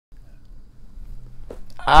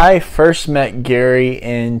I first met Gary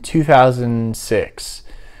in 2006.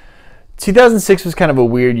 2006 was kind of a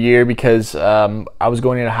weird year because I was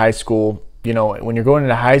going into high school. You know, when you're going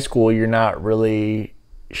into high school, you're not really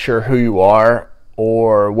sure who you are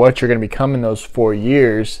or what you're going to become in those 4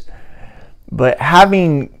 years. But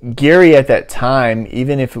having Gary at that time,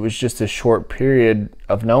 even if it was just a short period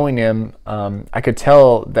of knowing him, I could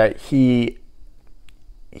tell that he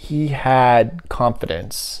had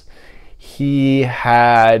confidence. He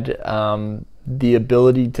had the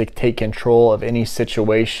ability to take control of any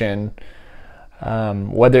situation,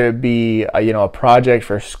 whether it be a project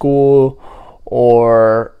for school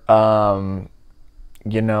or a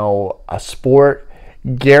sport.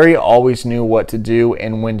 Gary always knew what to do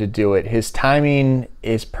and when to do it. His timing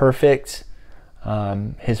is perfect.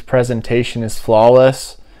 His presentation is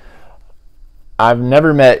flawless. I've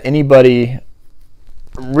never met anybody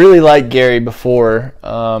really like Gary before.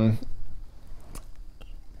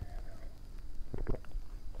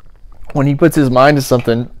 When he puts his mind to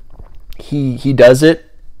something, he does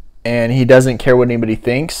it, and he doesn't care what anybody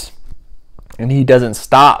thinks, and he doesn't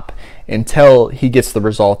stop until he gets the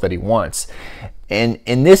result that he wants. And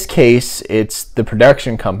in this case, it's the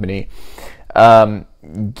production company.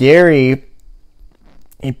 Gary,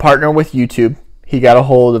 he partnered with YouTube. He got a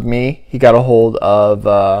hold of me. He got a hold of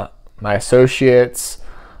my associates,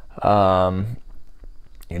 Zach,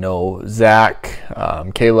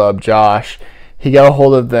 Caleb, Josh. He got a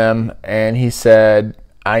hold of them, and he said,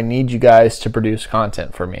 I need you guys to produce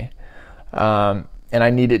content for me. And I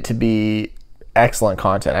need it to be excellent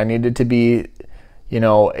content. I need it to be,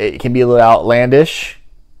 it can be a little outlandish,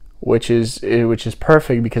 which is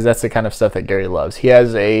perfect because that's the kind of stuff that Gary loves. He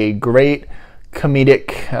has a great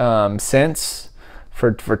comedic sense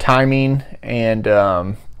for timing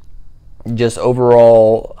and just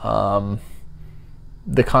overall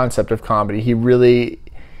the concept of comedy. He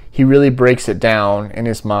really breaks it down in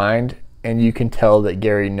his mind, and you can tell that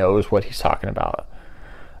Gary knows what he's talking about.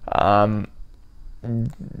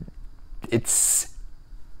 It's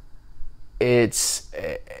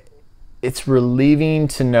relieving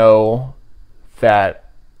to know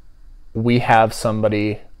that we have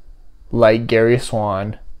somebody like Gary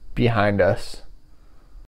Swann behind us